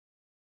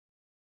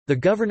The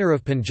Governor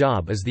of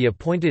Punjab is the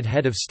appointed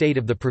head of state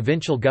of the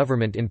provincial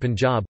government in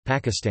Punjab,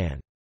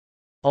 Pakistan.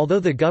 Although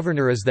the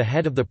governor is the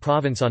head of the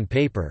province on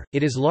paper,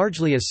 it is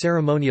largely a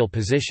ceremonial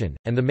position,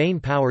 and the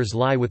main powers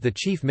lie with the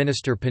Chief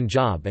Minister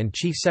Punjab and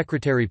Chief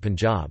Secretary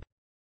Punjab.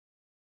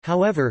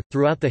 However,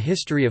 throughout the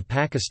history of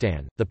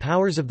Pakistan, the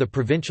powers of the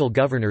provincial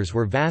governors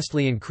were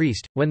vastly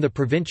increased, when the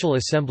provincial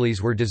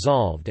assemblies were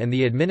dissolved and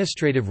the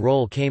administrative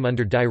role came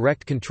under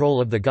direct control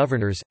of the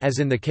governors, as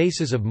in the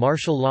cases of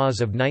martial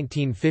laws of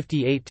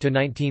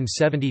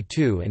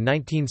 1958–1972 and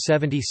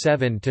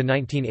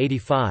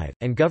 1977–1985,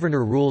 and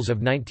governor rules of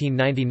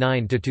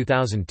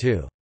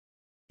 1999–2002.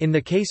 In the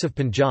case of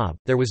Punjab,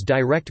 there was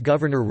direct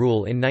governor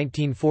rule in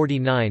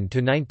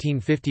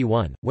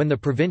 1949–1951, when the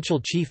provincial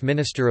chief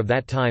minister of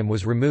that time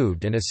was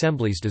removed and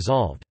assemblies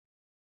dissolved.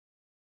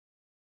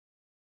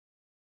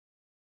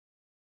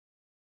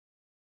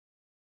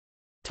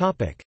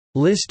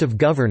 List of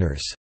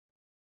governors.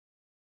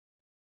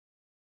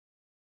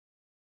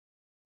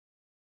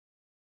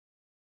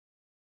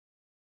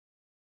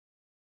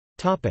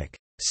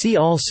 See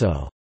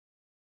also: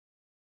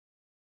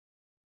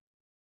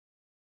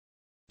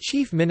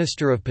 Chief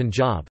Minister of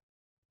Punjab,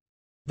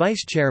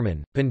 Vice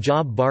Chairman,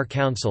 Punjab Bar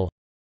Council,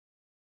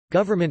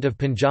 Government of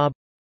Punjab,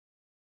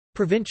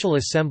 Provincial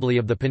Assembly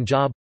of the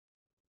Punjab,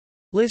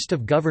 List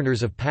of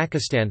Governors of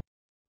Pakistan,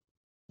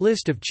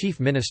 List of Chief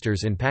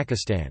Ministers in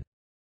Pakistan.